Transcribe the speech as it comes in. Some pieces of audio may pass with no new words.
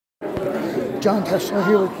John Tesler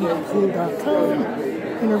here with GeekyKOOL.com,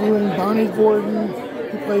 interviewing Bonnie Gordon,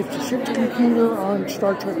 who plays the ship's computer on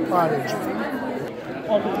Star Trek Prodigy.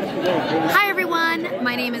 Hi everyone,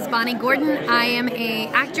 my name is Bonnie Gordon. I am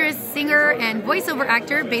an actress, singer, and voiceover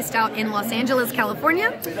actor based out in Los Angeles,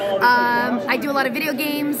 California. I do a lot of video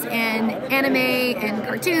games and anime and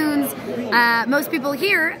cartoons. Most people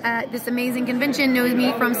here at this amazing convention know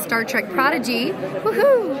me from Star Trek Prodigy.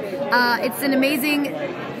 Woohoo! It's an amazing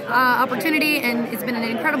opportunity, and it's been an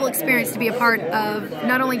incredible experience to be a part of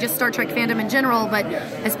not only just Star Trek fandom in general, but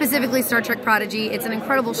specifically Star Trek Prodigy. It's an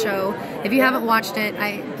incredible show. If you haven't watched it,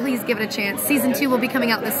 please give it a chance. Season 2 will be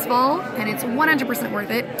coming out this fall, and it's 100% worth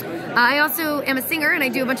it. I also am a singer, and I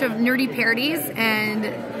do a bunch of nerdy parodies and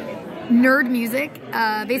nerd music.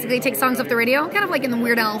 Basically take songs off the radio, kind of like in the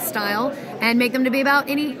Weird Al style, and make them to be about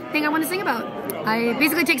anything I want to sing about. I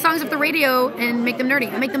basically take songs off the radio and make them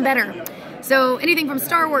nerdy. I make them better. So anything from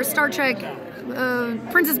Star Wars, Star Trek,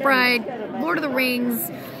 Princess Bride, Lord of the Rings,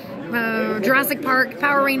 Jurassic Park,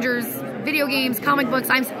 Power Rangers, video games, comic books,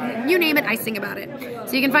 you name it, I sing about it.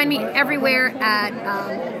 So you can find me everywhere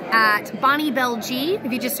at Bonnie Bell G.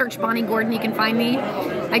 If you just search Bonnie Gordon, you can find me.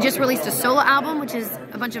 I just released a solo album, which is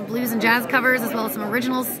a bunch of blues and jazz covers, as well as some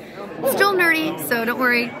originals. Still nerdy, so don't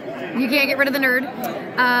worry. You can't get rid of the nerd.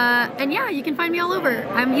 And yeah, you can find me all over.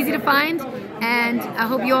 I'm easy to find, and I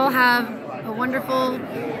hope you all have a wonderful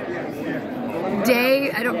day.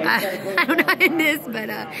 I don't know how to end this, but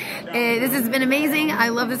this has been amazing. I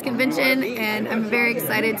love this convention, and I'm very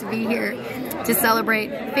excited to be here to celebrate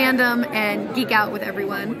fandom and geek out with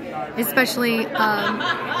everyone, especially the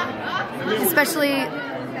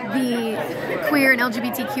queer and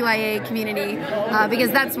LGBTQIA community, because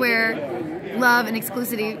that's where love and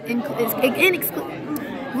inclusivity.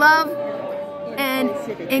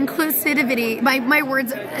 My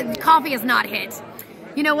words, coffee has not hit.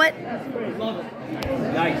 You know what?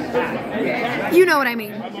 You know what I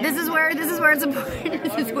mean. This is where it's important.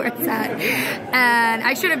 This is where it's at. And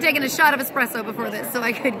I should have taken a shot of espresso before this so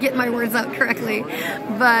I could get my words out correctly.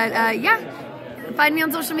 But yeah, find me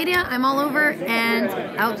on social media. I'm all over, and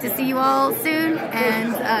I hope to see you all soon.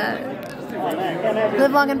 And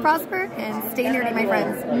live long and prosper, and stay nerdy, my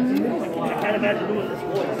friends.